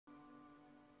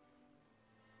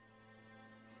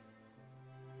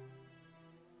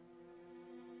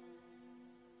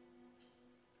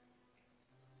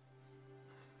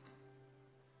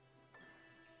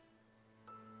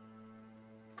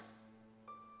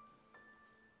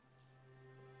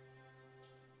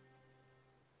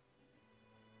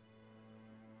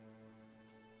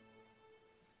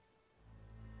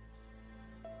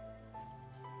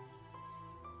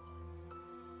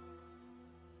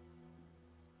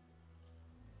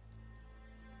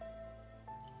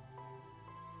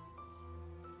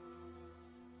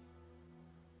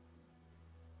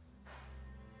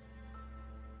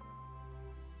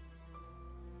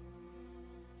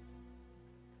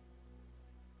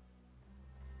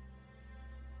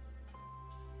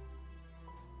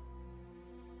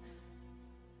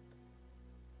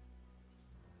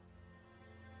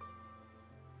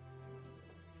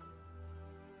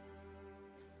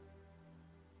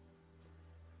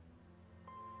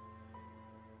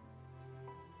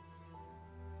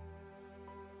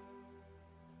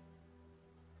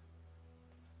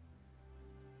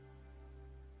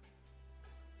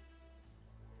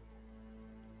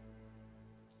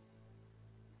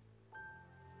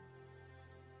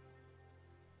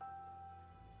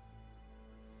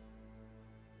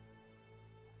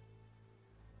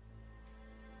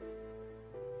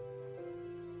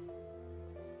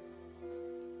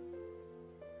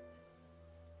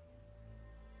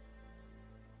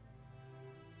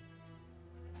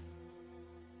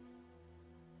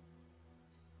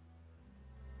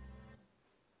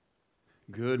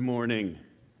Good morning.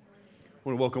 I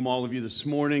want to welcome all of you this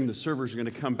morning. The servers are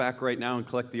going to come back right now and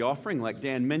collect the offering. Like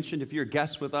Dan mentioned, if you're a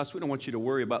guest with us, we don't want you to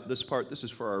worry about this part. This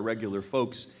is for our regular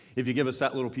folks. If you give us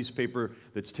that little piece of paper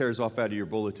that tears off out of your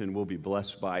bulletin, we'll be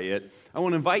blessed by it. I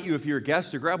want to invite you, if you're a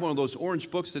guest, to grab one of those orange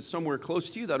books that's somewhere close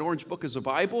to you. That orange book is a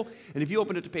Bible. And if you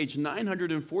open it to page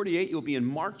 948, you'll be in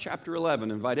Mark chapter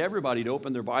 11. I invite everybody to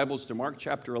open their Bibles to Mark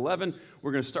chapter 11.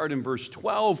 We're going to start in verse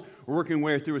 12. We're working our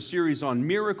way through a series on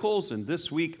miracles, and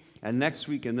this week, and next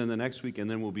week, and then the next week, and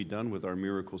then we'll be done with our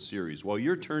miracle series. While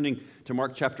you're turning to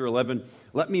Mark chapter 11,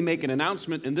 let me make an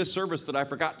announcement in this service that I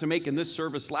forgot to make in this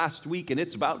service last week, and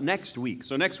it's about next week.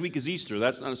 So next week is Easter.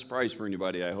 That's not a surprise for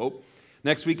anybody, I hope.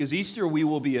 Next week is Easter. We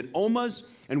will be at Oma's,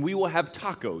 and we will have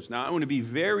tacos. Now, I want to be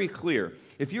very clear.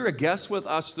 If you're a guest with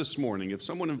us this morning, if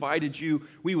someone invited you,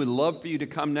 we would love for you to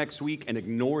come next week and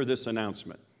ignore this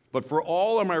announcement. But for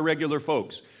all of my regular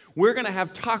folks, we're going to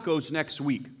have tacos next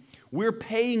week. We're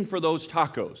paying for those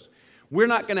tacos. We're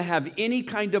not going to have any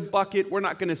kind of bucket. We're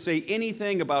not going to say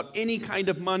anything about any kind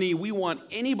of money. We want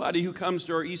anybody who comes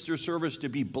to our Easter service to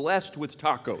be blessed with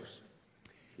tacos.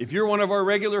 If you're one of our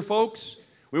regular folks,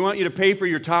 we want you to pay for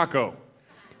your taco.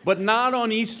 But not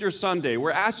on Easter Sunday.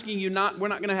 We're asking you we're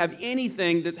not going to have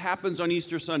anything that happens on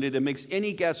Easter Sunday that makes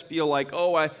any guest feel like,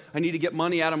 oh, I need to get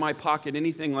money out of my pocket,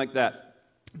 anything like that.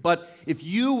 But if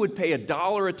you would pay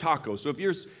 $1 a taco, so if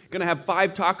you're going to have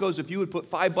 5 tacos, if you would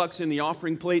put $5 in the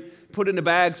offering plate, put it in the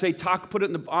bag, put it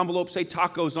in the envelope, say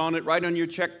tacos on it, write on your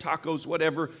check, tacos,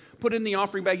 whatever, put it in the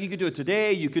offering bag. You could do it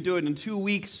today, you could do it in 2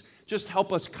 weeks. Just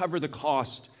help us cover the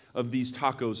cost of these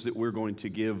tacos that we're going to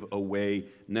give away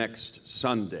next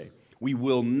Sunday. We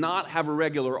will not have a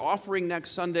regular offering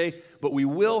next Sunday, but we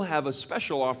will have a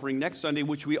special offering next Sunday,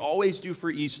 which we always do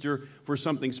for Easter for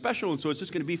something special. And so it's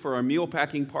just going to be for our meal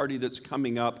packing party that's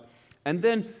coming up. And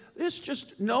then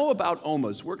just know about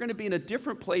Oma's. We're going to be in a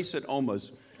different place at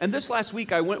Oma's. And this last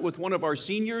week, I went with one of our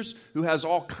seniors who has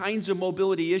all kinds of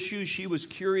mobility issues. She was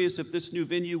curious if this new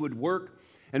venue would work.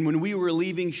 And when we were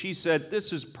leaving, she said,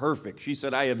 this is perfect. She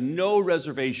said, I have no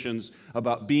reservations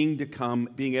about being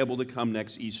able to come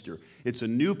next Easter. It's a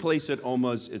new place at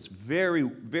Oma's. It's very,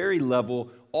 very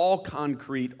level, all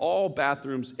concrete, all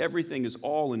bathrooms. Everything is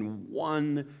all in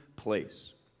one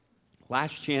place.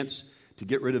 Last chance to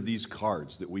get rid of these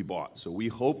cards that we bought. So we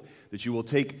hope that you will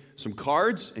take some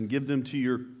cards and give them to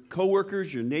your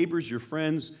coworkers, your neighbors, your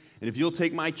friends. And if you'll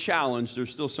take my challenge,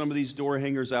 there's still some of these door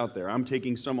hangers out there. I'm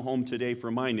taking some home today for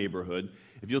my neighborhood.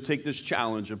 If you'll take this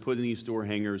challenge of putting these door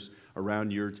hangers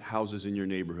around your houses in your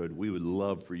neighborhood, we would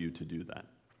love for you to do that.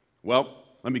 Well,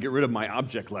 let me get rid of my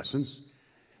object lessons.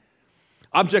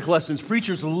 Object lessons.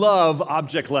 Preachers love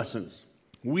object lessons.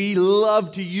 We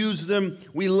love to use them.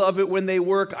 We love it when they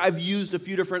work. I've used a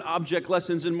few different object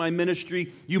lessons in my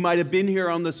ministry. You might have been here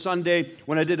on the Sunday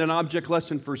when I did an object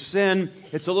lesson for sin.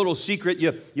 It's a little secret.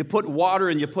 You put water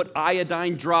and you put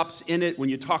iodine drops in it when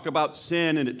you talk about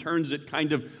sin, and it turns it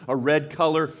kind of a red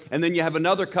color. And then you have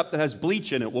another cup that has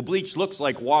bleach in it. Well, bleach looks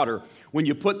like water. When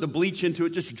you put the bleach into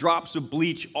it, just drops of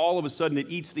bleach, all of a sudden it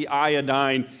eats the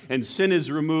iodine and sin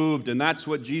is removed, and that's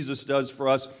what Jesus does for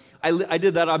us. I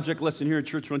did that object lesson here at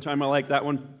church one time. I like that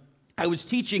one. I was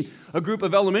teaching a group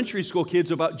of elementary school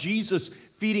kids about Jesus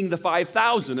feeding the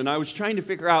 5,000, and I was trying to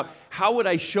figure out how would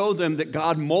I show them that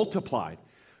God multiplied.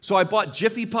 So I bought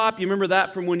Jiffy Pop. You remember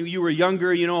that from when you were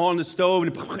younger, on the stove?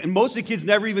 And most of the kids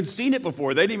never even seen it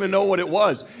before. They didn't even know what it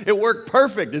was. It worked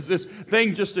perfect as this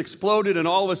thing just exploded, and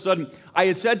all of a sudden, I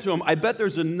had said to them, I bet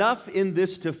there's enough in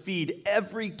this to feed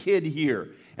every kid here.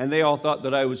 And they all thought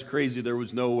that I was crazy. There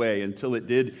was no way until it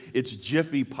did its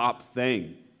Jiffy Pop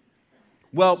thing.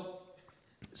 Well,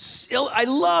 I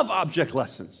love object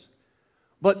lessons,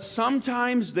 but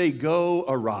sometimes they go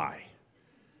awry.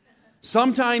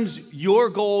 Sometimes your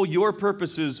goal, your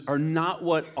purposes are not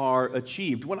what are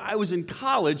achieved. When I was in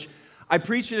college, I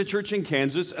preached at a church in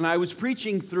Kansas, and I was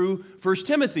preaching through 1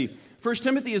 Timothy. 1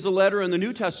 Timothy is a letter in the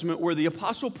New Testament where the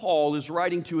Apostle Paul is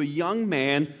writing to a young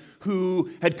man who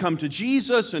had come to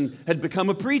Jesus and had become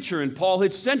a preacher, and Paul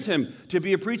had sent him to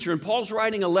be a preacher. And Paul's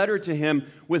writing a letter to him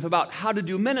about how to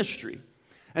do ministry.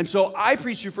 And so I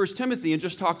preached through 1 Timothy and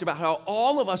just talked about how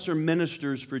all of us are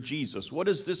ministers for Jesus. What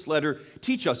does this letter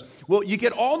teach us? Well, you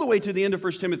get all the way to the end of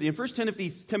 1 Timothy, and 1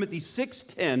 Timothy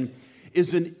 6:10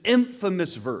 is an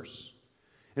infamous verse.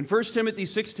 In 1 Timothy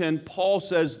 6:10, Paul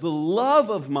says, the love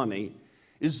of money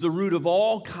is the root of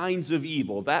all kinds of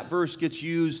evil. That verse gets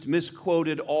used,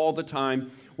 misquoted all the time.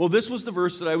 Well, this was the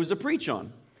verse that I was to preach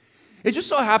on. It just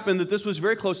so happened that this was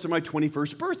very close to my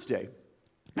 21st birthday.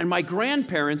 And my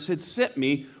grandparents had sent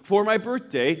me for my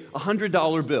birthday a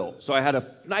 $100 bill. So I had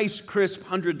a nice, crisp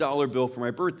 $100 bill for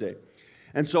my birthday.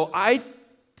 And so I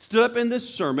stood up in this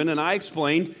sermon and I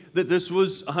explained that this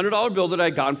was a $100 bill that I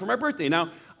had gotten for my birthday.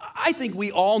 Now, I think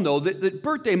we all know that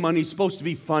birthday money is supposed to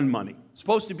be fun money. It's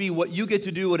supposed to be what you get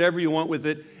to do whatever you want with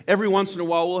it. Every once in a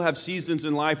while, we'll have seasons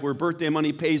in life where birthday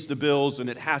money pays the bills and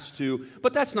it has to,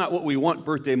 but that's not what we want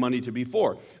birthday money to be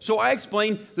for. So I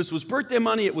explained this was birthday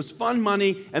money, it was fun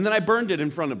money, and then I burned it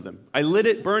in front of them. I lit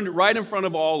it, burned it right in front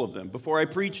of all of them before I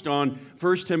preached on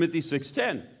 1 Timothy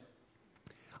 6:10.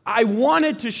 I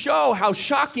wanted to show how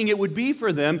shocking it would be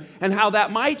for them and how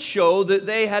that might show that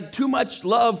they had too much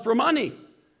love for money.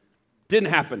 Didn't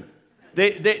happen.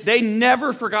 They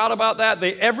never forgot about that.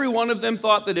 Every one of them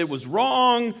thought that it was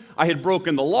wrong. I had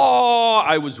broken the law.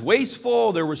 I was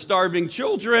wasteful. There were starving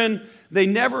children. They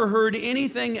never heard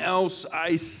anything else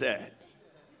I said.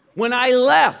 When I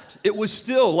left, it was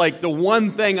still like the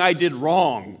one thing I did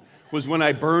wrong was when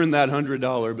I burned that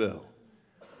 $100 bill.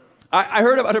 I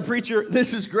heard about a preacher,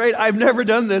 this is great, I've never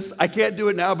done this, I can't do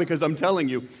it now because I'm telling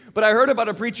you, but I heard about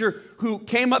a preacher who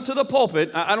came up to the pulpit,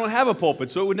 I don't have a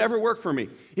pulpit, so it would never work for me.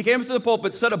 He came up to the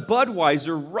pulpit, set a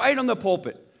Budweiser right on the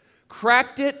pulpit,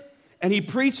 cracked it, and he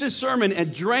preached his sermon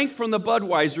and drank from the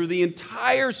Budweiser the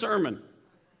entire sermon.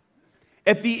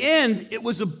 At the end, it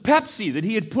was a Pepsi that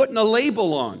he had put in a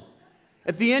label on.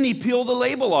 At the end, he peeled the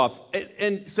label off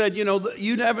and said, you know,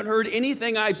 you haven't heard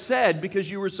anything I've said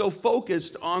because you were so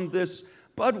focused on this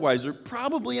Budweiser.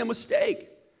 Probably a mistake.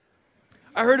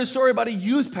 I heard a story about a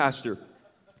youth pastor,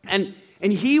 and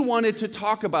he wanted to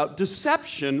talk about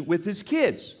deception with his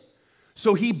kids.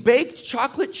 So he baked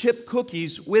chocolate chip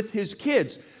cookies with his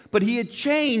kids, but he had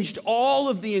changed all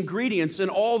of the ingredients in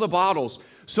all the bottles.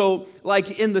 So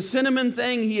like in the cinnamon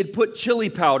thing, he had put chili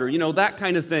powder, you know, that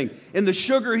kind of thing. In the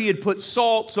sugar, he had put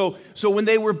salt. So when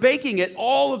they were baking it,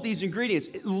 all of these ingredients,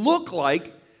 it looked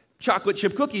like chocolate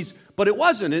chip cookies, but it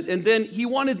wasn't. And then he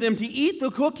wanted them to eat the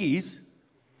cookies,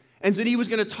 and then he was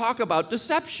going to talk about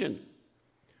deception.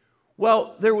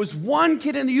 Well, there was one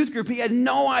kid in the youth group, he had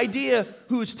no idea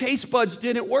whose taste buds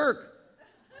didn't work.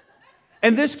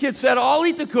 And this kid said, I'll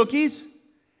eat the cookies.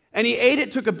 And he ate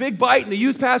it, took a big bite, and the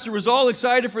youth pastor was all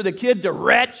excited for the kid to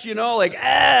retch, you know, like,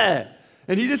 ah.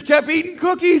 And he just kept eating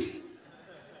cookies.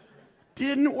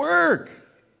 Didn't work.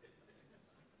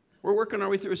 We're working our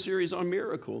way through a series on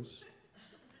miracles.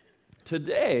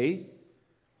 Today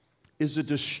is a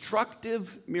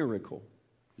destructive miracle.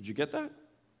 Did you get that?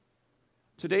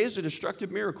 Today is a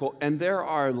destructive miracle, and there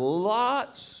are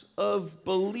lots of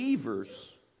believers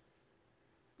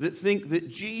that think that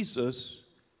Jesus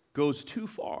goes too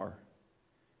far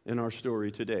in our story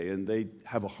today, and they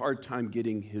have a hard time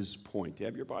getting his point. Do you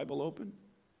have your Bible open?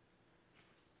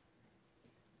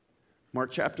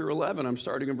 Mark chapter 11, I'm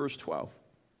starting in verse 12.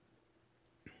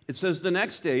 It says, the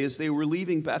next day, as they were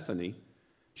leaving Bethany,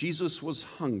 Jesus was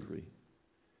hungry.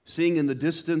 Seeing in the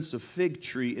distance a fig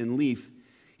tree in leaf,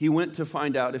 he went to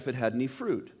find out if it had any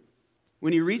fruit.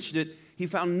 When he reached it, he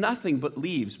found nothing but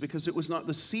leaves, because it was not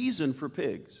the season for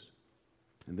figs.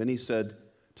 And then he said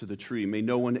to the tree, may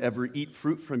no one ever eat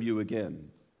fruit from you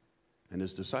again. And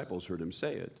his disciples heard him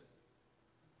say it.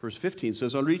 Verse 15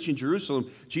 says, on reaching Jerusalem,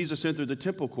 Jesus entered the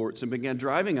temple courts and began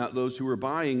driving out those who were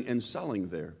buying and selling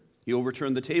there. He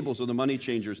overturned the tables of the money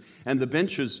changers and the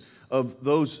benches of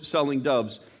those selling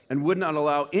doves, and would not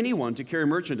allow anyone to carry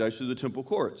merchandise through the temple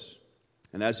courts.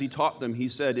 And as he taught them, he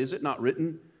said, is it not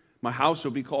written, my house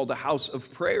will be called a house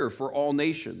of prayer for all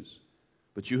nations,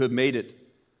 but you have made it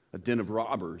a den of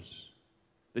robbers.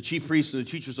 The chief priests and the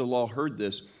teachers of law heard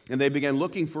this, and they began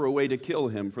looking for a way to kill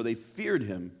him, for they feared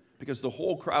him, because the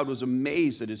whole crowd was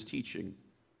amazed at his teaching.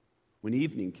 When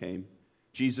evening came,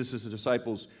 Jesus and his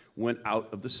disciples went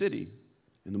out of the city.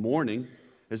 In the morning,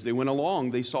 as they went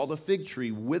along, they saw the fig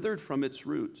tree withered from its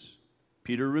roots.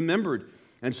 Peter remembered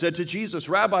and said to Jesus,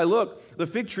 Rabbi, look, the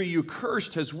fig tree you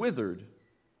cursed has withered.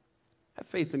 Have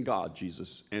faith in God,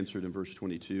 Jesus answered in verse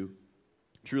 22.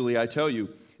 Truly, I tell you,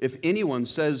 if anyone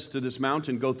says to this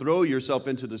mountain, go throw yourself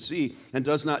into the sea, and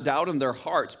does not doubt in their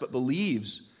hearts, but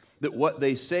believes that what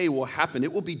they say will happen,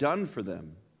 it will be done for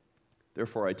them.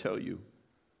 Therefore, I tell you,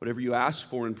 whatever you ask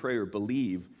for in prayer,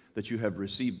 believe that you have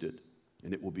received it,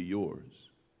 and it will be yours.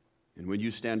 And when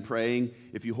you stand praying,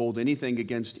 if you hold anything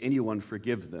against anyone,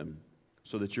 forgive them,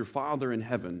 so that your Father in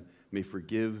heaven may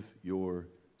forgive your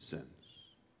sins.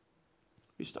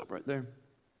 You stop right there.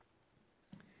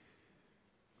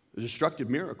 The destructive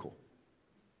miracle.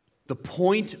 The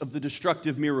point of the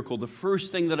destructive miracle, the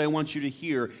first thing that I want you to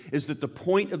hear is that the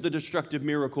point of the destructive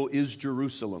miracle is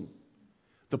Jerusalem.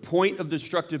 The point of the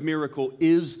destructive miracle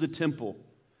is the temple.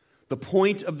 The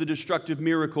point of the destructive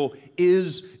miracle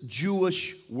is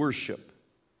Jewish worship.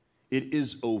 It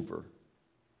is over.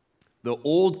 The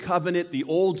old covenant, the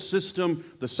old system,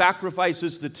 the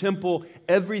sacrifices, the temple,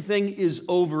 everything is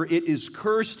over. It is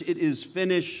cursed. It is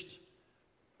finished.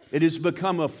 It has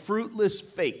become a fruitless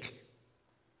fake.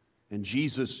 And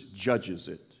Jesus judges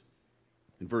it.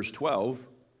 In verse 12,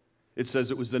 it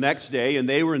says it was the next day, and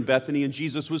they were in Bethany, and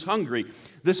Jesus was hungry.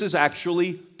 This is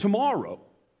actually tomorrow.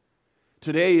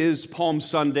 Today is Palm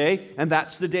Sunday, and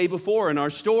that's the day before in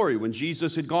our story when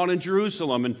Jesus had gone in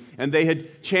Jerusalem and they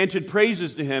had chanted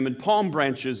praises to him and palm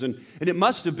branches, and it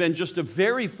must have been just a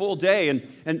very full day.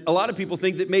 And a lot of people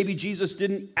think that maybe Jesus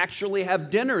didn't actually have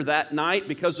dinner that night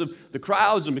because of the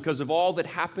crowds and because of all that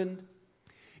happened.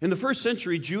 In the first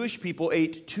century, Jewish people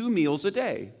ate 2 meals a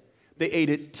day. They ate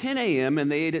at 10 a.m.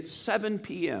 and they ate at 7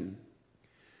 p.m.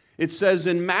 It says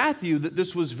in Matthew that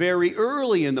this was very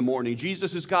early in the morning.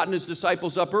 Jesus has gotten his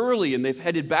disciples up early, and they've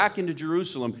headed back into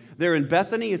Jerusalem. They're in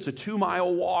Bethany. It's a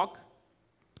 2-mile walk.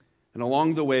 And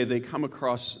along the way, they come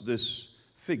across this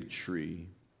fig tree.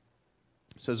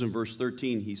 It says in verse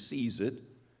 13, he sees it.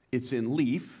 It's in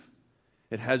leaf.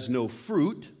 It has no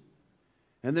fruit.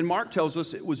 And then Mark tells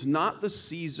us it was not the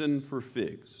season for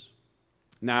figs.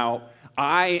 Now,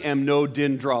 I am no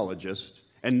dendrologist,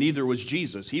 and neither was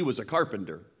Jesus. He was a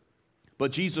carpenter.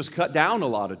 But Jesus cut down a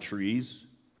lot of trees.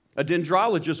 A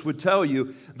dendrologist would tell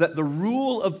you that the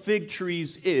rule of fig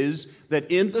trees is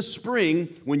that in the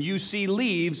spring, when you see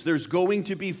leaves, there's going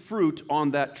to be fruit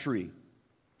on that tree.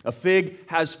 A fig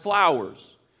has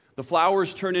flowers. The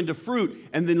flowers turn into fruit,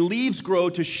 and then leaves grow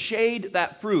to shade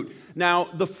that fruit. Now,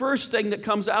 the first thing that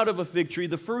comes out of a fig tree,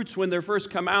 the fruits, when they first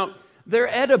come out,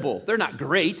 they're edible. They're not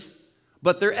great,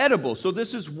 but they're edible. So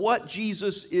this is what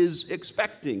Jesus is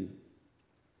expecting.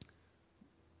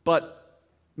 But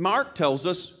Mark tells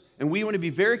us, and we want to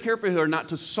be very careful here not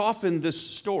to soften this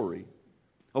story.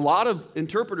 A lot of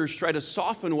interpreters try to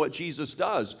soften what Jesus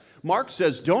does. Mark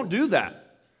says, don't do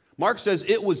that. Mark says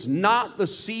it was not the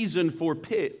season for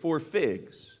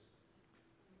figs.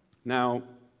 Now,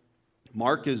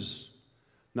 Mark is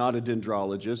not a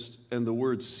dendrologist, and the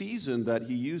word season that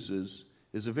he uses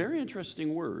is a very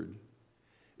interesting word.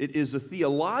 It is a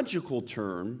theological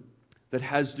term that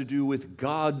has to do with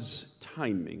God's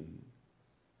timing.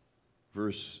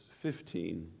 Verse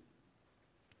 15.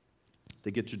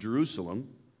 They get to Jerusalem.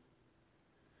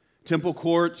 Temple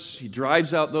courts, he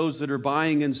drives out those that are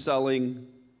buying and selling,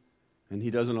 and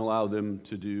he doesn't allow them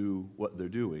to do what they're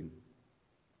doing.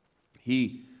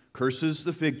 He curses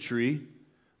the fig tree.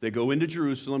 They go into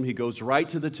Jerusalem. He goes right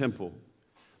to the temple.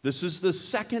 This is the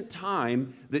second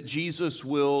time that Jesus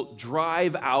will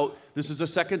drive out. This is the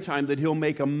second time that he'll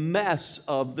make a mess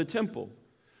of the temple.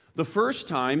 The first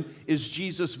time is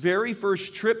Jesus' very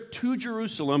first trip to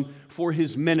Jerusalem for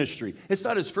his ministry. It's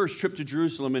not his first trip to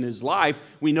Jerusalem in his life.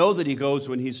 We know that he goes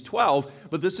when he's 12,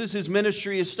 but this is his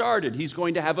ministry has started. He's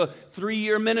going to have a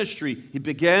 3-year ministry. He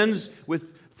begins with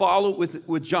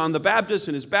John the Baptist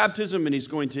and his baptism, and he's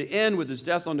going to end with his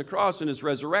death on the cross and his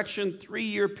resurrection,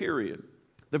 3-year period.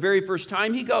 The very first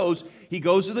time he goes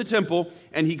to the temple,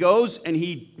 and he goes and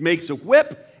he makes a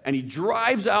whip, and he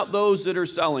drives out those that are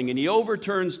selling, and he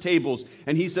overturns tables,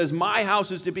 and he says, my house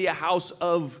is to be a house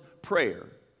of prayer.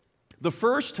 The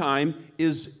first time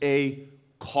is a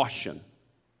caution.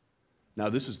 Now,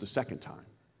 this is the second time.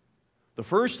 The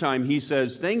first time he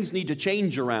says, things need to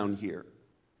change around here.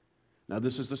 Now,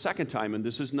 this is the second time, and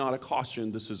this is not a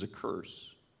caution, this is a curse.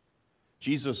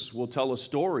 Jesus will tell a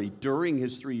story during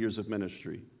his 3 years of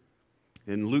ministry.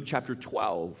 In Luke chapter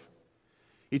 12,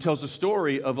 he tells a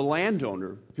story of a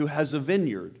landowner who has a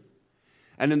vineyard.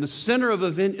 And in the center of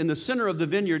the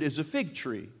vineyard is a fig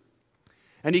tree.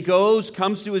 And he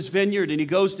comes to his vineyard, and he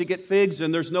goes to get figs,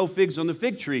 and there's no figs on the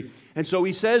fig tree. And so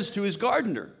he says to his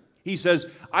gardener, he says,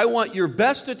 I want your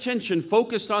best attention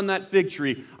focused on that fig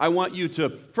tree. I want you to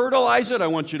fertilize it. I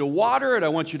want you to water it. I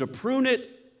want you to prune it.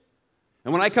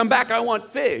 And when I come back, I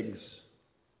want figs.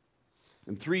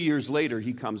 And 3 years later,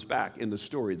 he comes back in the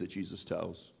story that Jesus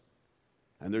tells.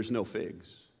 And there's no figs.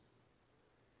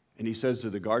 And he says to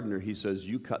the gardener, he says,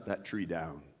 you cut that tree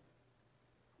down.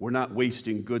 We're not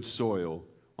wasting good soil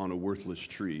on a worthless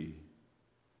tree.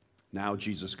 Now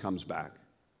Jesus comes back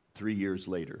 3 years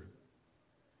later.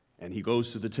 And he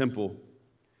goes to the temple.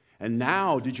 And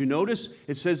now, did you notice?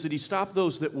 It says that he stopped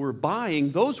those that were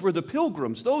buying. Those were the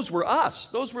pilgrims. Those were us.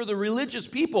 Those were the religious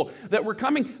people that were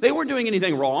coming. They weren't doing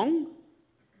anything wrong.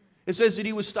 It says that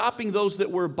he was stopping those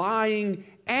that were buying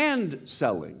and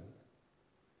selling.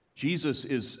 Jesus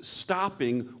is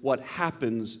stopping what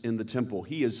happens in the temple.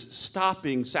 He is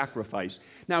stopping sacrifice.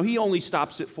 Now, he only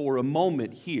stops it for a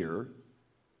moment here,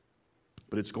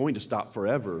 but it's going to stop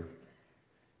forever.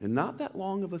 And not that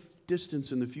long of a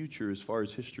distance in the future as far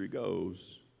as history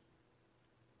goes.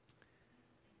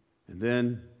 And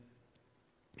then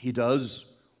he does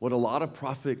what a lot of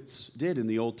prophets did in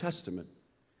the Old Testament.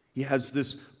 He has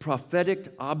this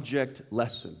prophetic object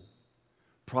lesson.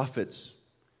 Prophets.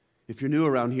 If you're new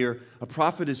around here, a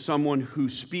prophet is someone who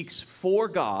speaks for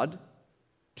God,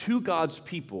 to God's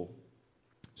people,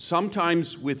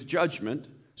 sometimes with judgment,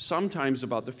 sometimes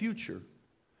about the future.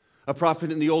 A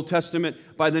prophet in the Old Testament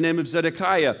by the name of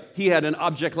Zedekiah, he had an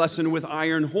object lesson with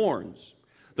iron horns.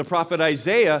 The prophet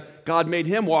Isaiah, God made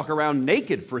him walk around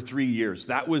naked for 3 years.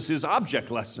 That was his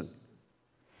object lesson.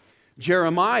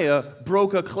 Jeremiah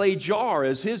broke a clay jar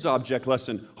as his object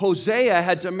lesson. Hosea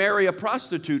had to marry a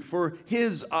prostitute for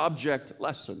his object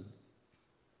lesson.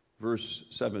 Verse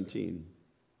 17.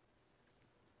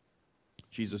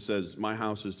 Jesus says, my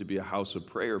house is to be a house of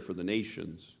prayer for the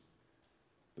nations,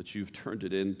 but you've turned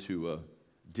it into a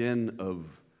den of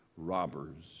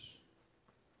robbers.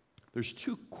 There's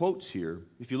 2 quotes here.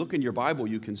 If you look in your Bible,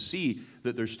 you can see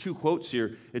that there's 2 quotes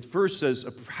here. It first says,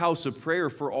 a house of prayer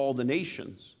for all the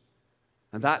nations.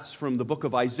 And that's from the book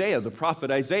of Isaiah, the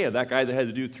prophet Isaiah, that guy that had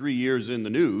to do 3 years in the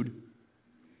nude.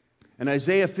 And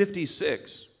Isaiah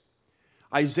 56,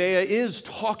 Isaiah is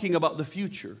talking about the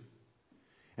future.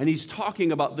 And he's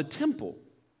talking about the temple.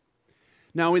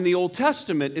 Now, in the Old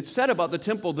Testament, it said about the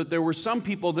temple that there were some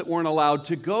people that weren't allowed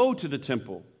to go to the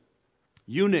temple.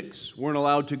 Eunuchs weren't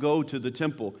allowed to go to the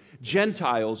temple.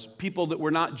 Gentiles, people that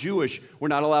were not Jewish, were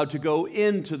not allowed to go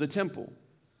into the temple.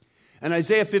 And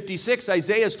Isaiah 56,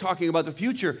 Isaiah is talking about the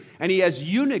future, and he has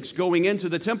eunuchs going into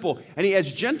the temple, and he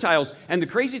has Gentiles. And the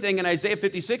crazy thing in Isaiah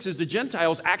 56 is the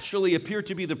Gentiles actually appear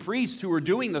to be the priests who are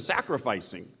doing the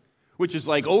sacrificing, which is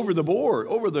like over the board,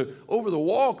 over the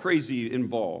wall crazy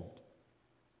involved.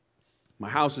 My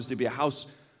house is to be a house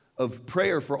of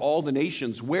prayer for all the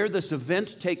nations. Where this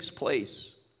event takes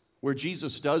place, where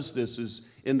Jesus does this, is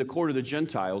in the court of the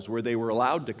Gentiles, where they were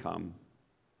allowed to come.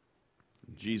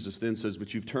 Jesus then says,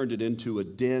 but you've turned it into a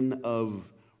den of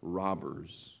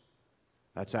robbers.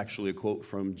 That's actually a quote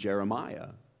from Jeremiah,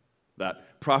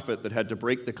 that prophet that had to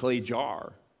break the clay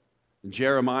jar. In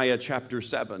Jeremiah chapter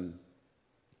 7,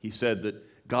 he said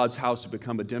that God's house had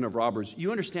become a den of robbers.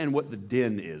 You understand what the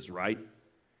den is, right?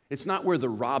 It's not where the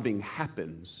robbing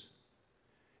happens.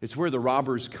 It's where the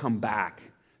robbers come back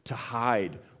to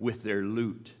hide with their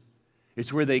loot.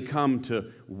 It's where they come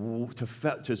to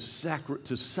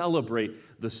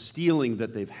celebrate the stealing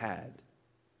that they've had.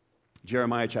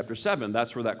 Jeremiah chapter 7,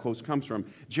 that's where that quote comes from.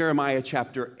 Jeremiah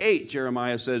chapter 8,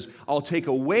 Jeremiah says, I'll take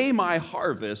away my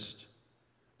harvest.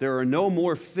 There are no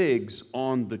more figs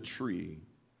on the tree.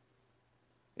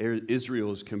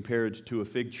 Israel is compared to a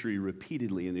fig tree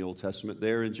repeatedly in the Old Testament.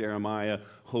 There in Jeremiah,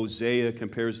 Hosea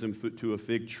compares them to a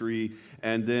fig tree.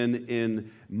 And then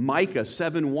in Micah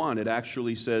 7:1, it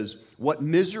actually says, what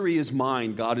misery is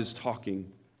mine, God is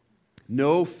talking.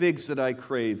 No figs that I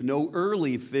crave, no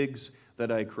early figs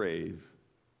that I crave.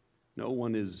 No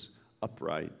one is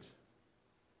upright.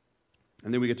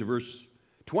 And then we get to verse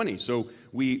 20. So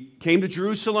we came to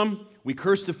Jerusalem. We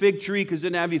cursed the fig tree because it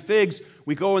didn't have any figs.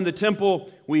 We go in the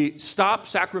temple. We stop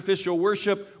sacrificial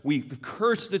worship. We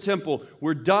curse the temple.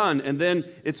 We're done. And then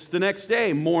it's the next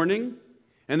day, morning.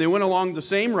 And they went along the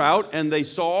same route, and they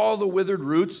saw all the withered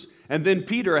roots. And then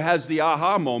Peter has the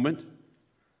aha moment.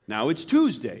 Now it's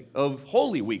Tuesday of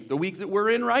Holy Week, the week that we're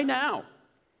in right now.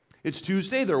 It's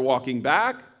Tuesday. They're walking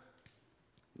back.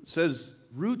 It says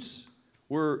roots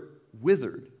were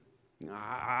withered.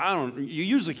 You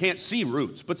usually can't see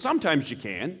roots, but sometimes you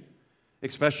can,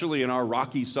 especially in our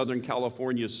rocky Southern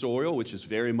California soil, which is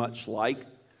very much like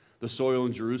the soil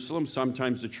in Jerusalem.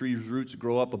 Sometimes the tree's roots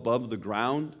grow up above the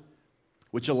ground,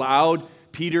 which allowed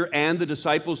Peter and the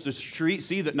disciples to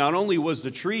see that not only was the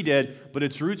tree dead, but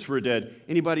its roots were dead.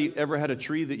 Anybody ever had a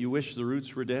tree that you wish the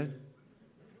roots were dead?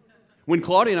 When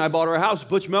Claudia and I bought our house,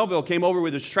 Butch Melville came over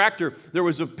with his tractor. There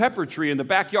was a pepper tree in the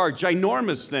backyard,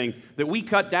 ginormous thing that we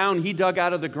cut down. He dug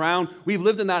out of the ground. We've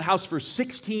lived in that house for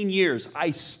 16 years.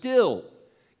 I still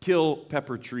kill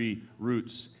pepper tree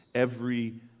roots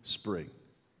every spring.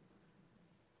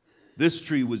 This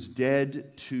tree was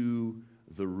dead to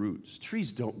the roots.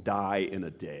 Trees don't die in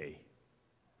a day.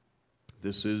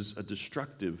 This is a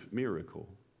destructive miracle.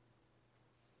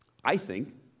 I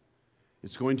think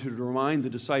it's going to remind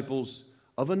the disciples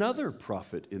of another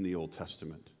prophet in the Old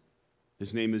Testament.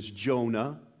 His name is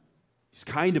Jonah. He's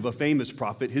kind of a famous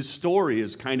prophet. His story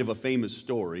is kind of a famous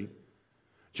story.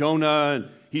 Jonah,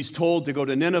 he's told to go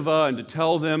to Nineveh and to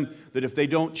tell them that if they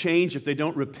don't change, if they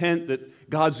don't repent, that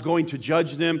God's going to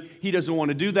judge them. He doesn't want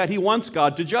to do that. He wants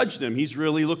God to judge them. He's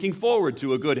really looking forward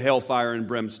to a good hellfire and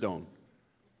brimstone.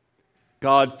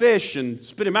 God fish and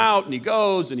spit him out, and he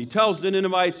goes and he tells the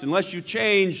Ninevites, unless you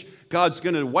change, God's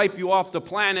going to wipe you off the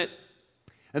planet.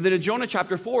 And then in Jonah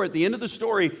chapter 4, at the end of the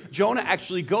story, Jonah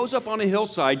actually goes up on a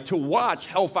hillside to watch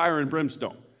hellfire and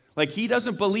brimstone. Like, he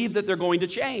doesn't believe that they're going to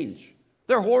change.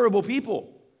 They're horrible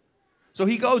people. So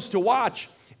he goes to watch,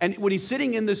 and when he's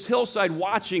sitting in this hillside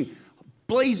watching,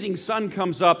 blazing sun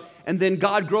comes up, and then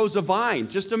God grows a vine.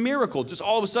 Just a miracle. Just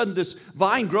all of a sudden, this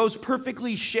vine grows,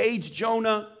 perfectly shades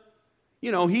Jonah.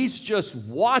 You know, he's just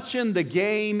watching the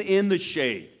game in the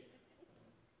shade.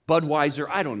 Budweiser,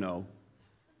 I don't know.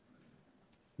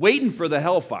 Waiting for the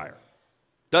hellfire.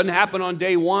 Doesn't happen on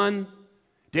day 1.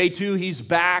 Day 2, he's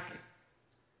back.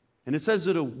 And it says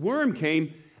that a worm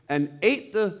came and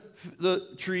ate the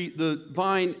tree, the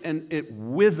vine, and it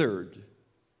withered.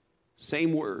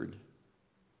 Same word.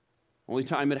 Only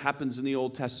time it happens in the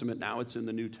Old Testament, now it's in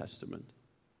the New Testament.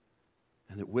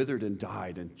 And it withered and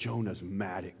died, and Jonah's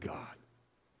mad at God.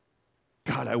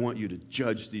 God, I want you to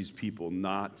judge these people,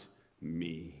 not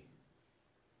me.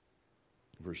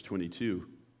 Verse 22,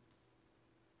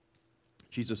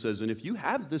 Jesus says, and if you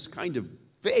have this kind of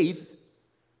faith,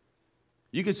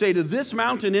 you could say to this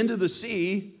mountain into the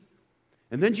sea.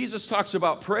 And then Jesus talks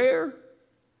about prayer.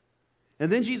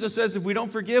 And then Jesus says, if we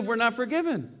don't forgive, we're not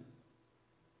forgiven.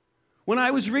 When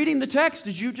I was reading the text,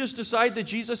 did you just decide that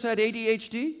Jesus had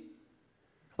ADHD?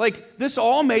 Like, this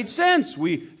all made sense.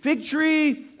 Fig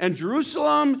tree and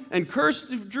Jerusalem and cursed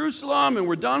Jerusalem, and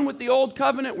we're done with the Old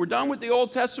Covenant. We're done with the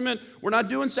Old Testament. We're not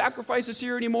doing sacrifices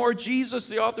here anymore. Jesus,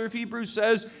 the author of Hebrews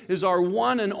says, is our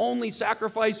one and only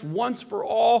sacrifice once for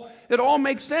all. It all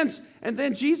makes sense. And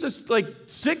then Jesus,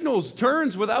 signals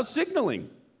turns without signaling.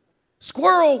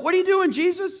 Squirrel, what are you doing,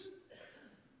 Jesus?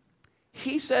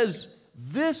 He says,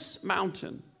 this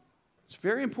mountain. It's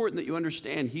very important that you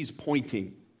understand he's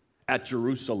pointing at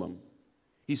Jerusalem.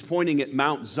 He's pointing at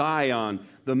Mount Zion,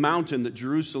 the mountain that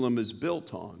Jerusalem is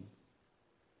built on.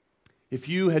 If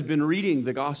you had been reading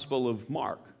the Gospel of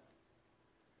Mark,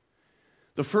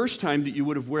 the first time that you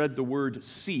would have read the word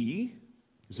see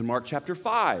is in Mark chapter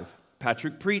 5.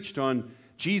 Patrick preached on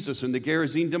Jesus and the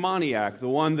Gerasene demoniac, the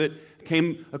one that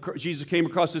Jesus came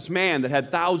across this man that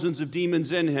had thousands of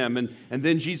demons in him, and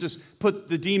then Jesus put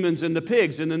the demons in the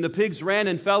pigs, and then the pigs ran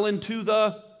and fell into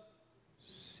the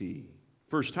sea.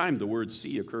 First time the word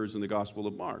sea occurs in the Gospel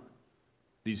of Mark.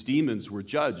 These demons were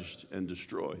judged and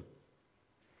destroyed.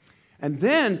 And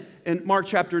then in Mark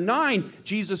chapter 9,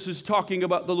 Jesus is talking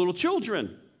about the little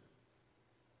children.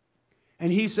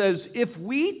 And he says, if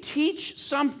we teach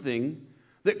something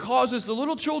that causes the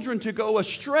little children to go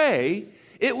astray,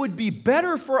 it would be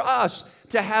better for us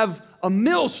to have a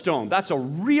millstone. That's a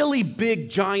really big,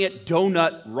 giant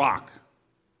donut rock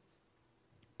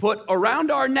put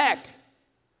around our neck.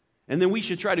 And then we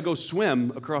should try to go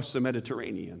swim across the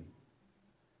Mediterranean.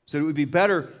 So it would be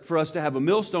better for us to have a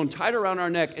millstone tied around our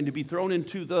neck and to be thrown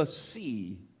into the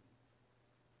sea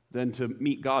than to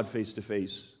meet God face to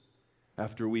face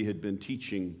after we had been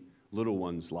teaching little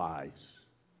ones lies.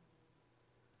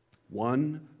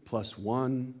 1 +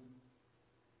 1,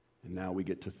 and now we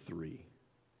get to 3.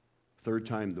 Third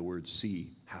time the word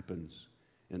see happens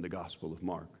in the Gospel of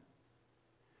Mark.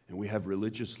 And we have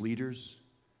religious leaders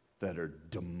that are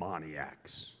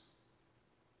demoniacs,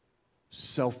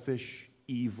 selfish,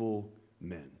 evil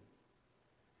men.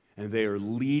 And they are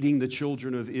leading the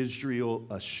children of Israel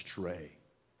astray.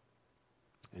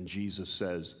 And Jesus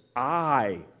says,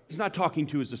 he's not talking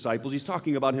to his disciples, he's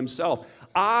talking about himself.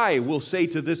 I will say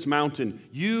to this mountain,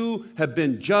 you have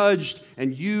been judged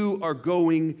and you are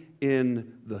going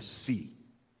in the sea.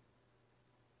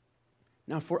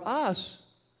 Now for us,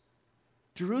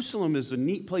 Jerusalem is a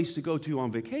neat place to go to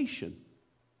on vacation.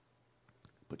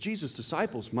 But Jesus'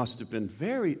 disciples must have been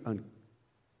very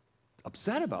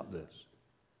upset about this.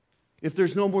 If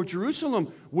there's no more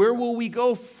Jerusalem, where will we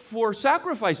go for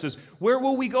sacrifices? Where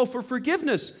will we go for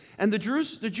forgiveness? And the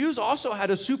Jews also had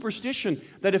a superstition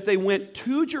that if they went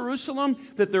to Jerusalem,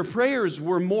 that their prayers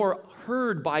were more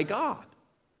heard by God.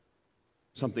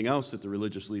 Something else that the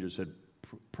religious leaders had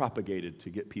propagated to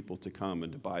get people to come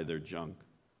and to buy their junk.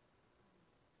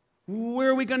 Where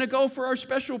are we going to go for our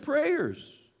special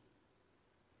prayers?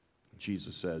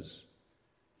 Jesus says,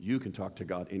 you can talk to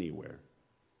God anywhere.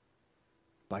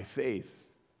 By faith,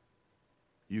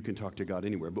 you can talk to God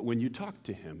anywhere. But when you talk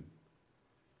to him,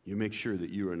 you make sure that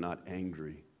you are not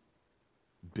angry,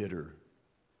 bitter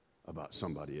about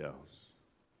somebody else.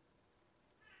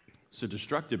 It's a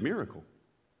destructive miracle.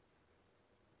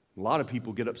 A lot of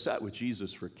people get upset with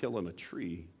Jesus for killing a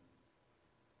tree.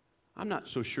 I'm not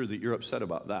so sure that you're upset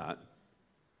about that,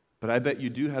 but I bet you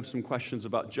do have some questions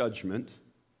about judgment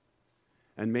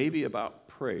and maybe about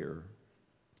prayer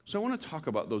So I want to talk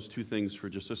about those two things for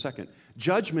just a second.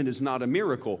 Judgment is not a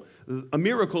miracle. A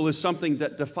miracle is something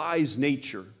that defies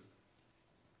nature.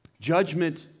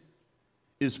 Judgment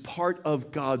is part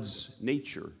of God's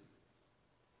nature.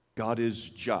 God is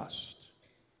just.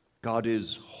 God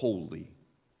is holy.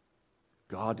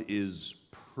 God is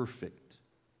perfect.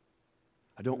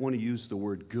 I don't want to use the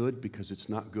word good because it's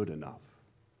not good enough.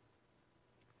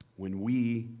 When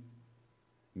we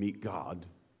meet God,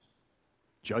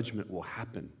 judgment will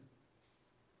happen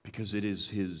because it is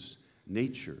His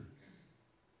nature.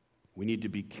 We need to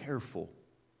be careful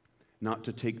not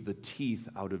to take the teeth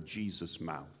out of Jesus'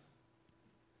 mouth.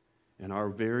 In our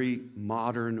very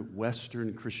modern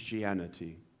Western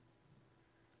Christianity,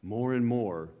 more and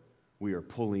more we are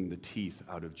pulling the teeth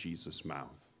out of Jesus' mouth.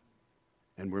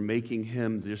 And we're making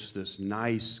Him just this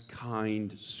nice,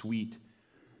 kind, sweet,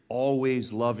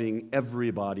 always loving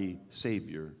everybody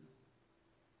Savior.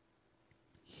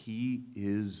 He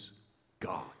is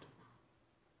God.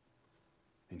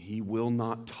 And He will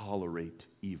not tolerate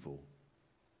evil.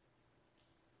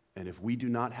 And if we do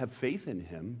not have faith in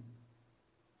Him,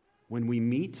 when we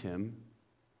meet Him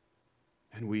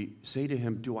and we say to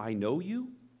Him, "Do I know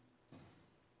you?"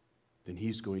 then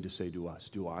He's going to say to us,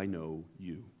 "Do I know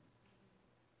you?"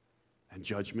 And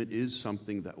judgment is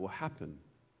something that will happen.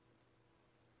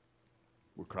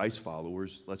 We're Christ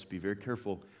followers. Let's be very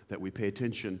careful that we pay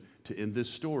attention to, in this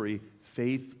story,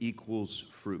 faith equals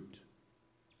fruit.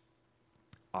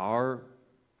 Our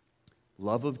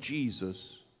love of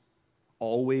Jesus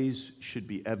always should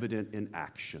be evident in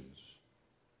actions.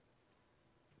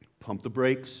 Pump the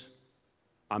brakes.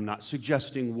 I'm not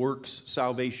suggesting works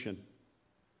salvation.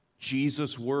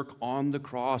 Jesus' work on the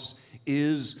cross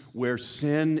is where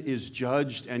sin is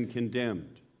judged and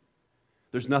condemned.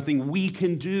 There's nothing we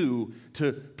can do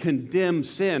to condemn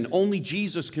sin. Only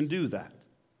Jesus can do that.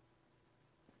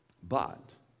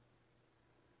 But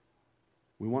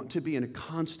we want to be in a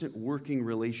constant working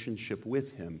relationship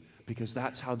with Him because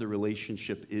that's how the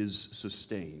relationship is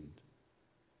sustained.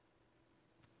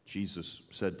 Jesus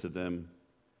said to them,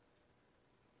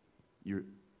 "You're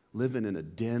living in a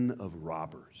den of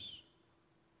robbers."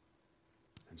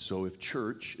 And so if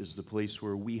church is the place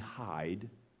where we hide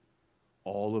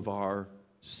all of our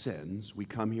sins, we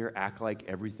come here, act like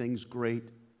everything's great.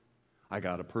 I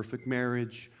got a perfect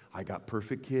marriage. I got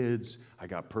perfect kids. I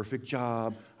got perfect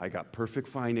job. I got perfect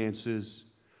finances.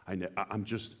 I'm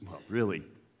just, well, really,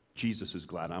 Jesus is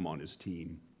glad I'm on His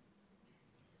team.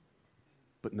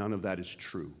 But none of that is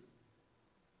true.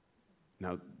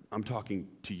 Now, I'm talking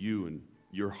to you and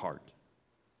your heart.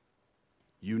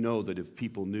 You know that if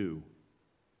people knew,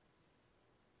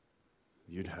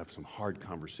 you'd have some hard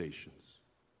conversations.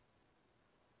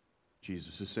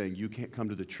 Jesus is saying you can't come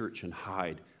to the church and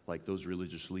hide like those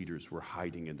religious leaders were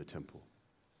hiding in the temple.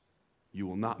 You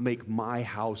will not make my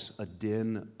house a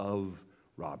den of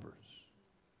robbers.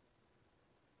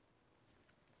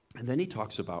 And then He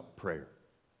talks about prayer.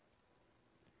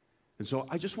 And so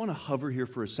I just want to hover here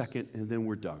for a second and then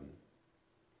we're done.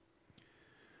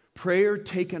 Prayer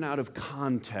taken out of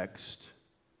context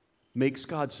makes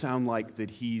God sound like that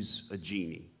He's a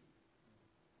genie.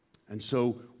 And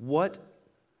so what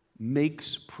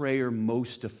makes prayer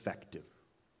most effective?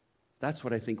 That's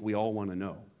what I think we all want to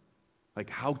know. Like,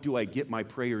 how do I get my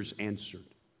prayers answered?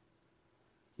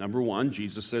 Number one,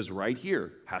 Jesus says right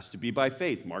here, has to be by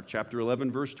faith. Mark chapter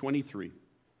 11, verse 23.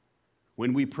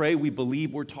 When we pray, we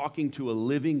believe we're talking to a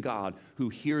living God who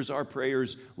hears our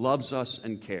prayers, loves us,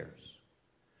 and cares.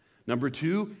 Number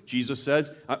two, Jesus says,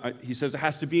 He says it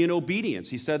has to be in obedience.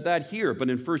 He said that here, but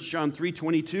in 1 John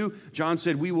 3:22, John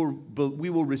said we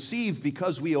will receive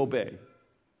because we obey.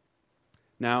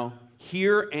 Now,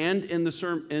 here and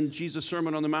in Jesus'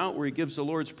 Sermon on the Mount, where He gives the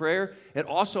Lord's Prayer, it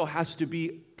also has to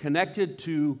be connected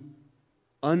to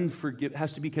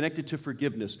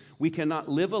forgiveness. We cannot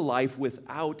live a life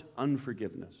without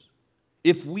unforgiveness.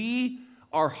 If we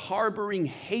are harboring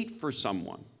hate for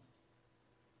someone,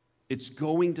 it's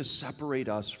going to separate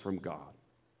us from God.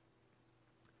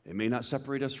 It may not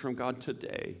separate us from God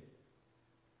today.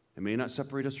 It may not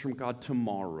separate us from God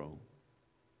tomorrow.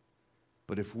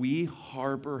 But if we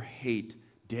harbor hate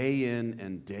day in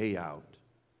and day out,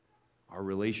 our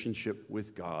relationship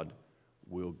with God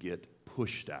will get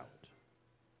pushed out.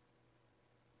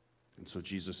 And so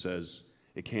Jesus says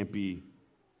it can't be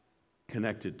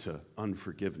connected to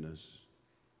unforgiveness.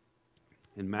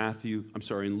 In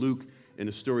Luke, in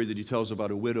a story that he tells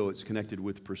about a widow, it's connected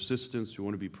with persistence. We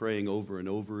want to be praying over and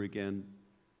over again.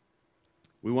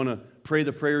 We want to pray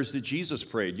the prayers that Jesus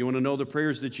prayed. You want to know the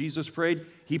prayers that Jesus prayed?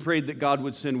 He prayed that God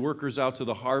would send workers out to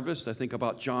the harvest. I think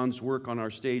about John's work on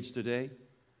our stage today.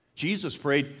 Jesus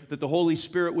prayed that the Holy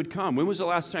Spirit would come. When was the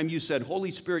last time you said,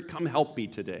 Holy Spirit, come help me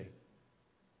today?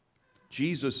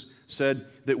 Jesus said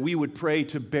that we would pray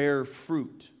to bear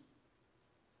fruit.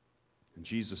 And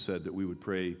Jesus said that we would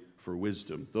pray for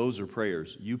wisdom. Those are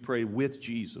prayers. You pray with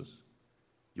Jesus,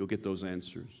 you'll get those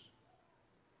answers.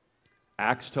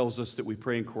 Acts tells us that we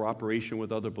pray in cooperation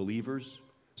with other believers,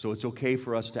 so it's okay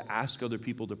for us to ask other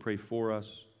people to pray for us.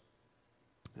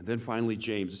 And then finally,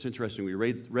 James. It's interesting. We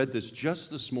read this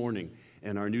just this morning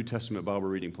in our New Testament Bible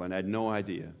reading plan. I had no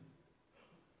idea.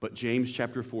 But James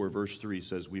chapter 4, verse 3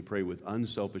 says we pray with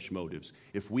unselfish motives.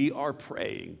 If we are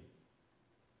praying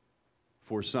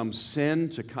for some sin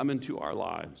to come into our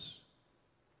lives,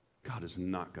 God is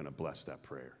not going to bless that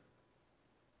prayer.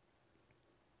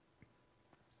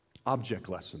 Object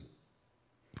lesson.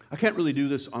 I can't really do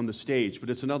this on the stage, but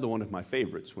it's another one of my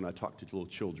favorites when I talk to little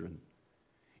children.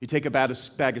 You take a bag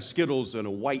of Skittles and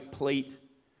a white plate,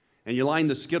 and you line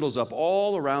the Skittles up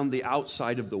all around the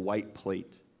outside of the white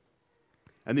plate.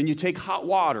 And then you take hot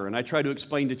water, and I try to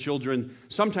explain to children,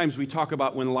 sometimes we talk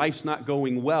about when life's not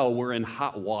going well, we're in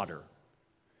hot water.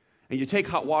 And you take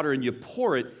hot water and you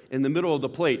pour it in the middle of the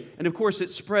plate, and of course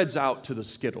it spreads out to the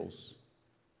Skittles.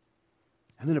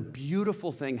 And then a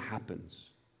beautiful thing happens.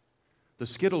 The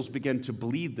Skittles begin to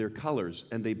bleed their colors,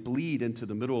 and they bleed into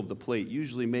the middle of the plate,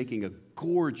 usually making a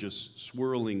gorgeous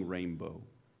swirling rainbow.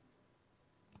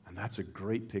 And that's a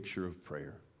great picture of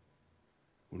prayer.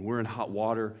 When we're in hot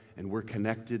water and we're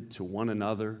connected to one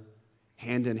another,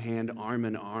 hand in hand, arm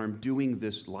in arm, doing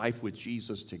this life with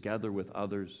Jesus together with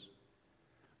others,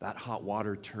 that hot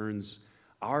water turns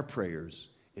our prayers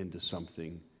into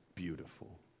something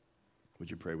beautiful. Would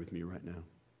you pray with me right now?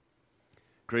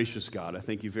 Gracious God, I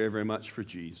thank you very, very much for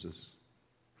Jesus.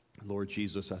 Lord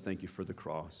Jesus, I thank you for the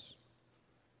cross.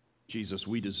 Jesus,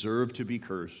 we deserve to be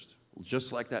cursed,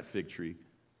 just like that fig tree,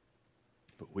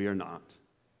 but we are not,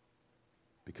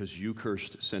 because you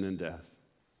cursed sin and death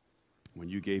when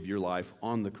you gave your life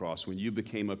on the cross, when you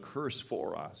became a curse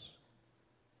for us.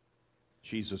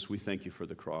 Jesus, we thank you for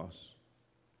the cross.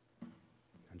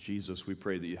 And Jesus, we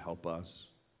pray that you help us.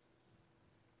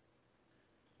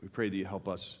 We pray that you help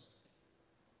us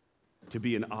to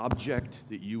be an object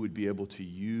that you would be able to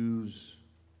use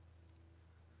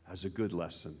as a good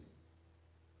lesson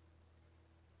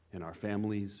in our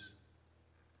families,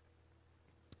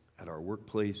 at our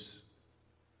workplace,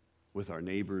 with our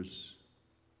neighbors.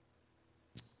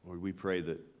 Lord, we pray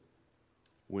that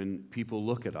when people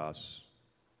look at us,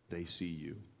 they see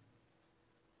you.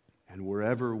 And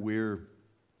wherever we're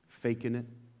faking it,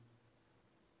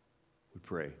 we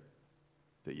pray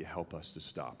that you help us to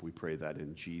stop. We pray that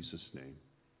in Jesus' name.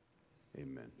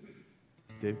 Amen.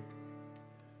 Dave?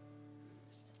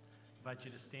 I invite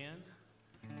you to stand.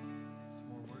 Some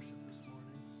more worship this morning.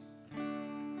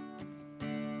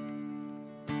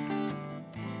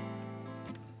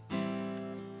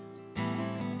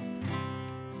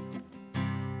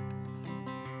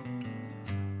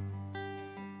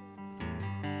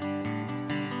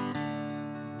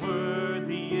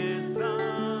 Worthy is the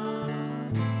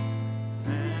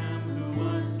Lamb who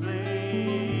was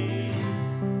slain.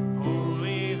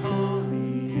 Holy,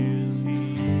 holy is He.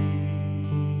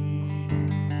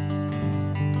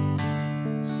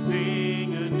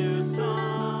 Sing a new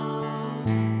song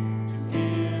to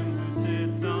Him who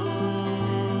sits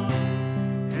on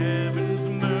heaven's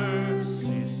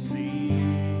mercy seat.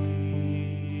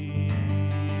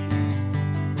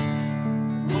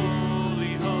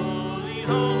 Holy, holy,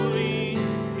 holy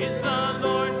is the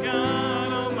Lord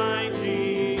God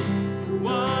Almighty, who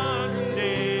was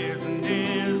and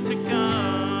is to come.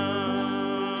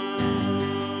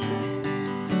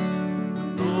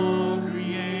 All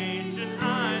creation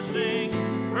I sing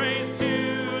praise to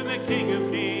the King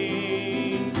of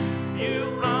Kings.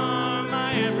 You are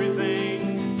my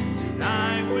everything, and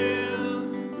I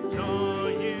will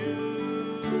adore you.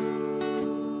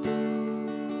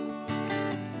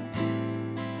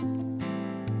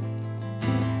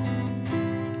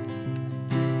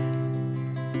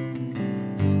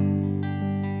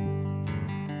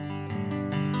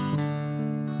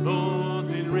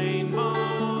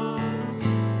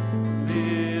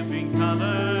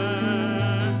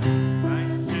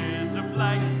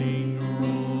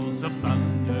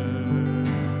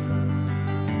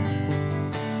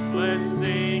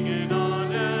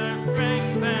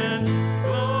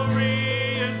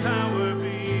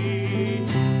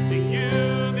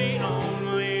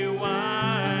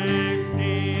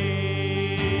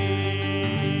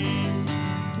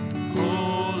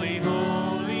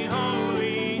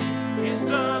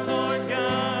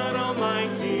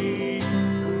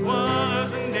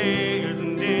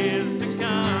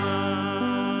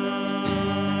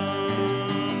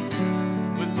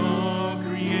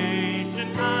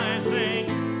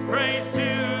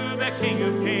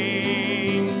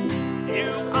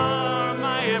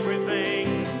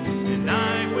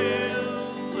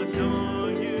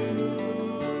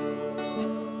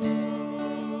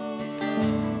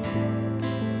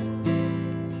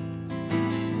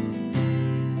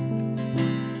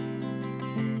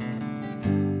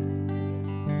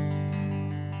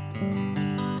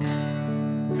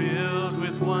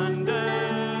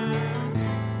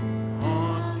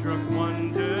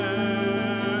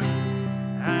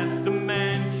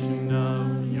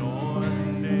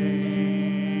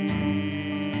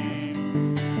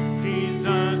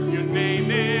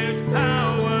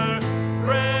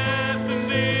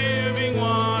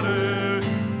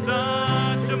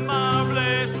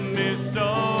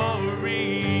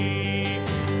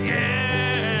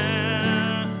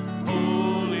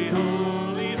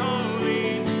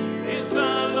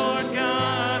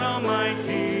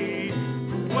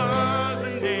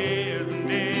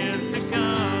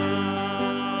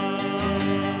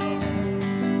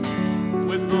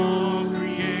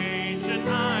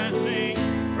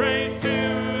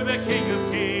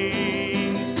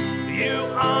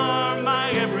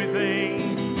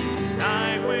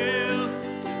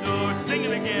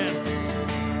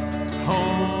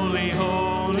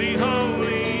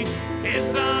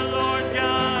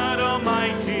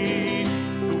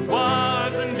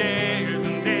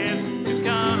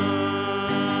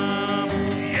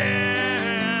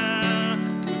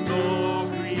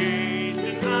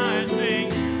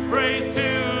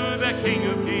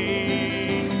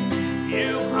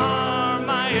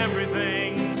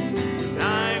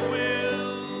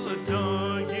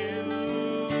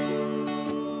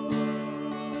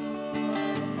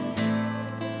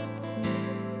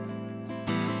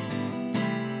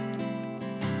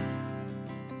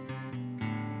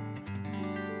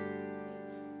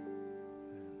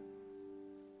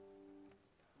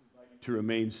 to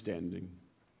remain standing.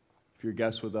 If you're a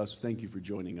guest with us, thank you for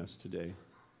joining us today.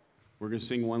 We're going to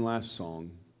sing one last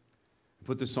song.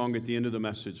 Put the song at the end of the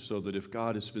message so that if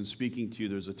God has been speaking to you,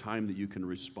 there's a time that you can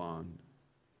respond.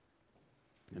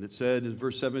 And it said in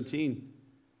verse 17,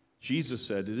 Jesus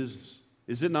said,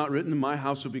 Is it not written, my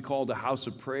house will be called a house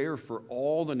of prayer for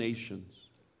all the nations?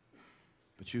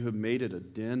 But you have made it a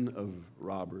den of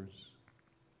robbers.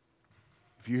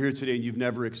 If you're here today and you've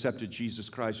never accepted Jesus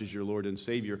Christ as your Lord and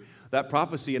Savior, that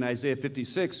prophecy in Isaiah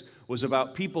 56 was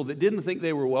about people that didn't think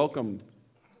they were welcome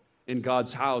in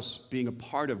God's house, being a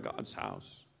part of God's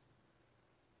house.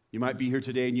 You might be here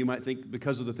today and you might think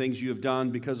because of the things you have done,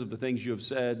 because of the things you have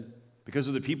said, because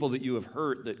of the people that you have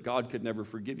hurt, that God could never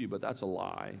forgive you, but that's a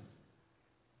lie.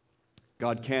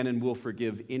 God can and will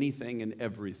forgive anything and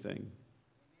everything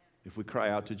if we cry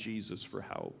out to Jesus for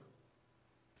help.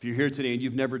 If you're here today and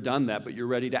you've never done that, but you're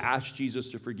ready to ask Jesus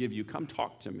to forgive you, come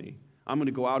talk to me. I'm going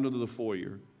to go out into the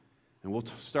foyer, and we'll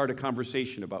start a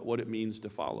conversation about what it means to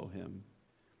follow him.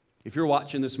 If you're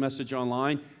watching this message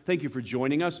online, thank you for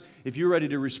joining us. If you're ready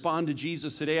to respond to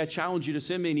Jesus today, I challenge you to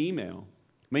send me an email.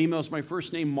 My email is my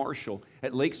first name, Marshall,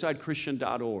 at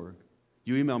lakesidechristian.org.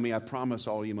 You email me, I promise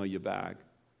I'll email you back.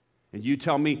 And you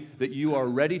tell me that you are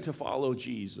ready to follow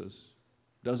Jesus.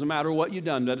 Doesn't matter what you've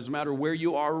done, doesn't matter where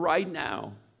you are right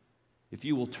now. If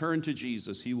you will turn to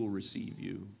Jesus, he will receive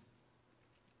you.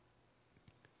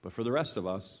 But for the rest of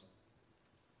us,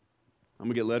 I'm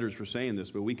going to get letters for saying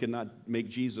this, but we cannot make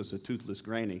Jesus a toothless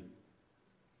granny.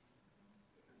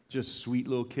 Just sweet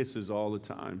little kisses all the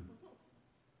time.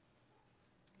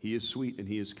 He is sweet and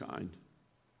he is kind,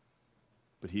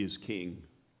 but he is king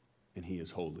and he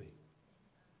is holy.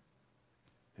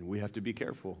 And we have to be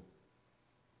careful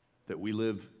that we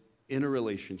live in a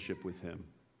relationship with him,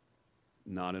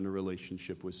 not in a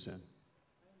relationship with sin.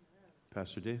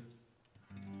 Pastor Dave?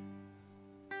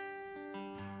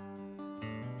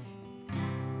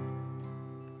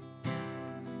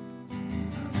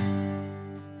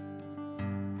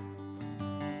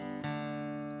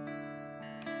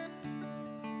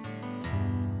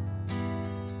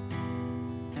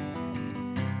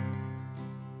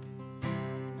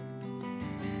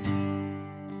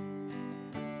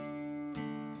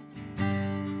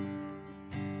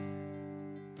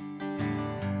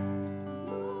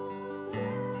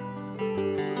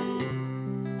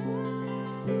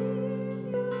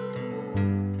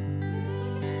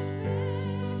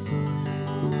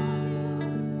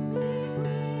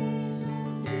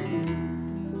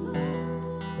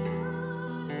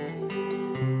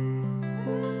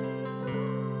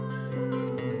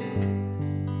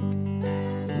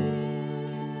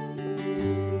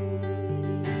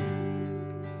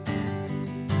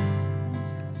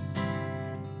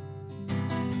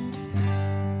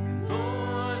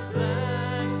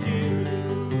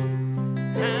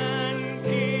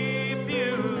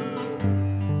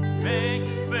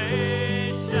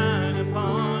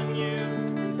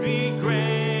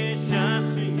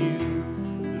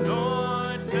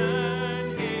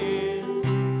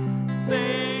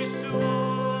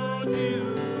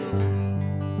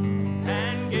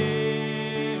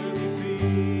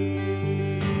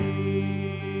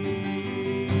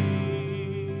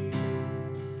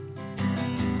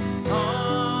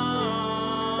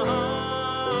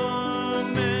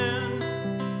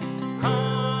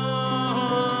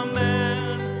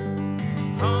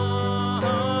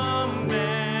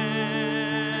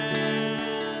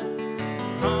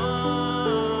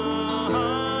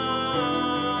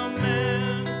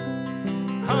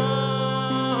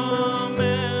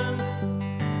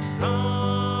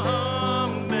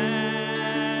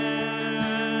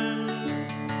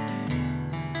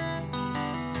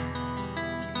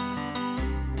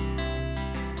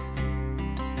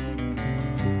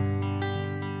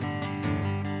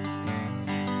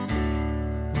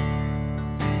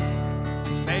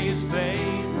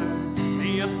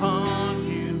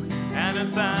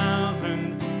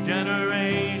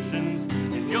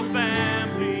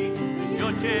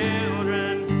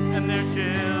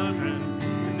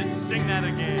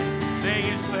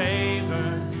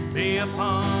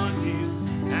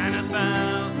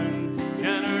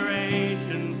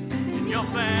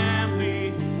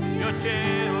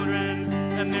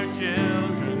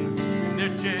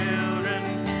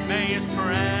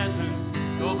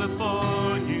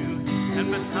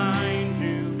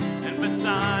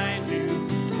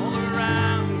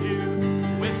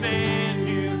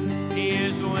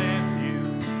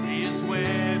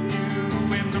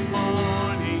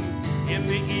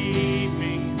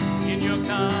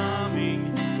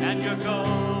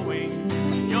 Going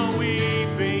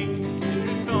and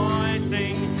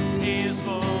rejoicing, he is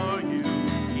for you,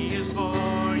 he is for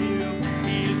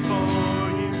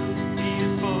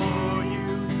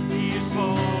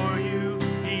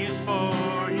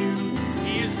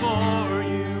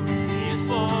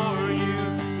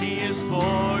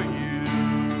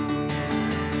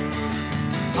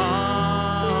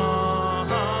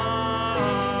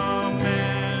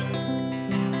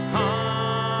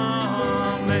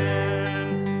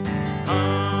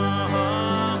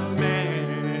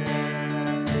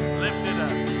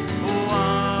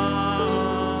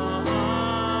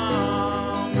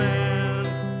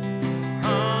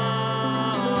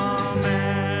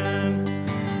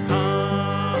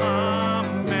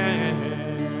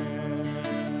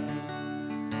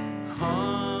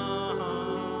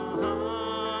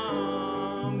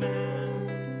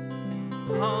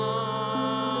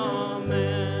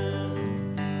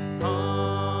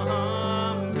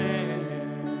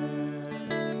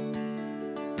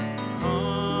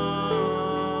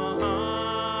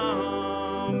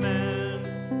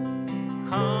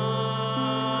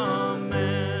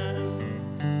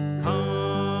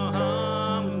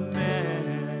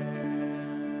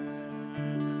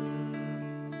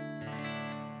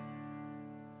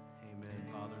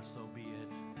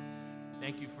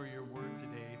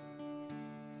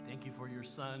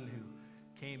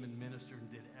came and ministered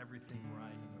and did everything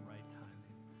right in the right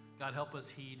timing. God, help us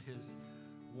heed his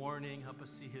warning. Help us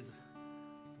see his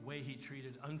way he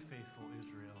treated unfaithful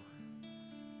Israel.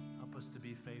 Help us to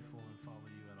be faithful and follow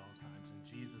you at all times. In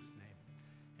Jesus'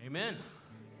 name, amen.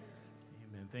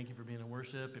 Amen. Thank you for being in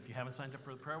worship. If you haven't signed up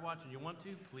for the prayer watch and you want to,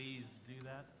 please do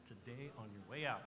that today on your way out.